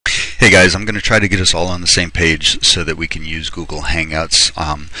Hey guys, I'm going to try to get us all on the same page so that we can use Google Hangouts.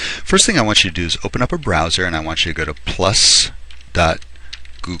 First thing I want you to do is open up a browser, and I want you to go to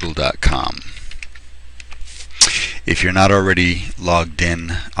plus.google.com. If you're not already logged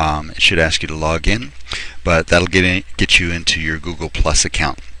in, it should ask you to log in, but that'll get you into your Google Plus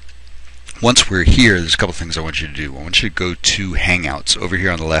account. Once we're here, there's a couple things I want you to do. I want you to go to Hangouts. Over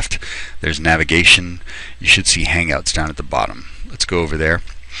here on the left, there's navigation. You should see Hangouts down at the bottom. Let's go over there.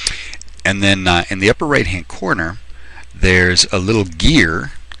 And then in the upper right hand corner, there's a little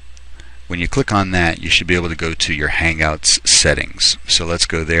gear. When you click on that, you should be able to go to your Hangouts settings. So let's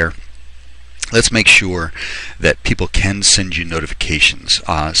go there. Let's make sure that people can send you notifications.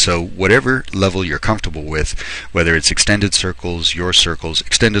 So whatever level you're comfortable with, whether it's extended circles, your circles.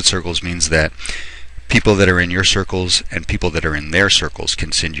 Extended circles means that people that are in your circles and people that are in their circles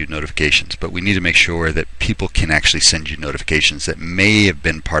can send you notifications. But we need to make sure that people can actually send you notifications. That may have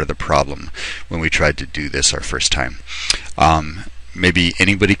been part of the problem when we tried to do this our first time. Maybe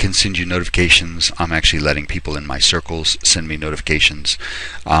anybody can send you notifications. I'm actually letting people in my circles send me notifications.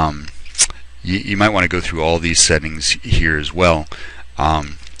 You might want to go through all these settings here as well.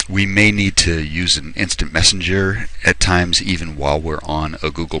 We may need to use an instant messenger at times, even while we're on a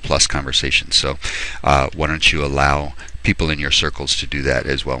Google Plus conversation. So why don't you allow people in your circles to do that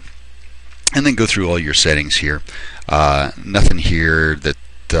as well. And then go through all your settings here. Nothing here that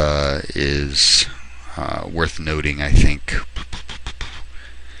is worth noting, I think.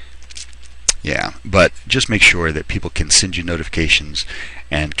 Yeah, but just make sure that people can send you notifications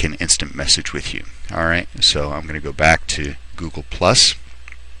and can instant message with you. Alright, so I'm going to go back to Google Plus.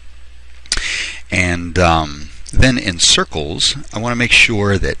 And then in circles, I want to make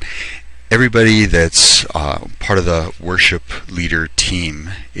sure that everybody that's part of the worship leader team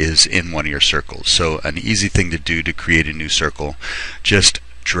is in one of your circles. So an easy thing to do to create a new circle, just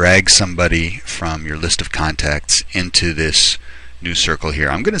drag somebody from your list of contacts into this new circle here.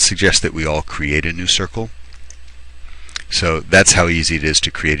 I'm going to suggest that we all create a new circle. So that's how easy it is to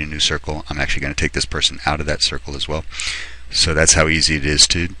create a new circle. I'm actually going to take this person out of that circle as well. So that's how easy it is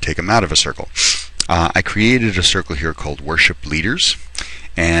to take them out of a circle. I created a circle here called Worship Leaders,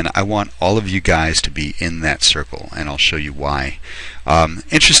 and I want all of you guys to be in that circle, and I'll show you why.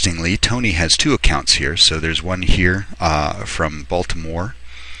 Interestingly, Tony has two accounts here. So there's one here from Baltimore.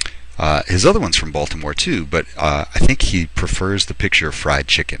 His other one's from Baltimore too, but I think he prefers the picture of fried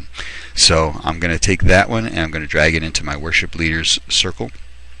chicken. So I'm going to take that one and I'm going to drag it into my worship leaders circle.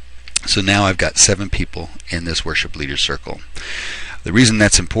 So now I've got 7 people in this worship leaders circle. The reason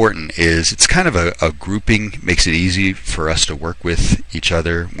that's important is it's kind of a grouping, makes it easy for us to work with each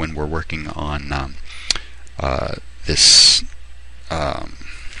other when we're working on this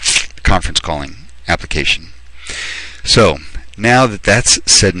conference calling application. So now that that's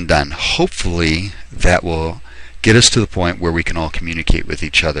said and done, hopefully that will get us to the point where we can all communicate with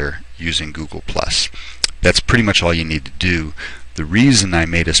each other using Google+. That's pretty much all you need to do. The reason I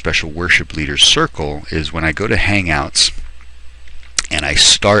made a special worship leaders circle is when I go to Hangouts and I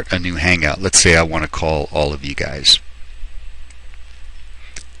start a new Hangout. Let's say I want to call all of you guys.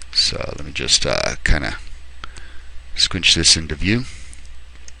 So let me just kind of squinch this into view.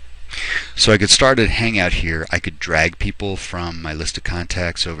 So I could start a Hangout here. I could drag people from my list of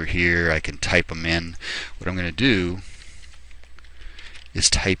contacts over here. I can type them in. What I'm going to do is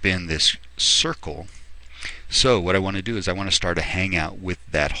type in this circle. So what I want to do is I want to start a Hangout with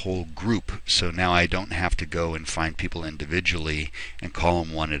that whole group. So now I don't have to go and find people individually and call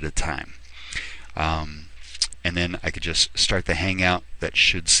them one at a time. And then I could just start the Hangout. That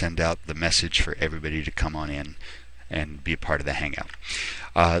should send out the message for everybody to come on in and be a part of the Hangout.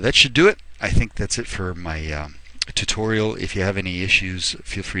 That should do it. I think that's it for my tutorial. If you have any issues,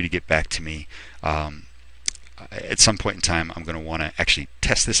 feel free to get back to me. At some point in time, I'm going to want to actually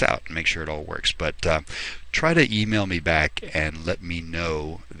test this out and make sure it all works. But try to email me back and let me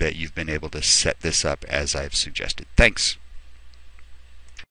know that you've been able to set this up as I've suggested. Thanks.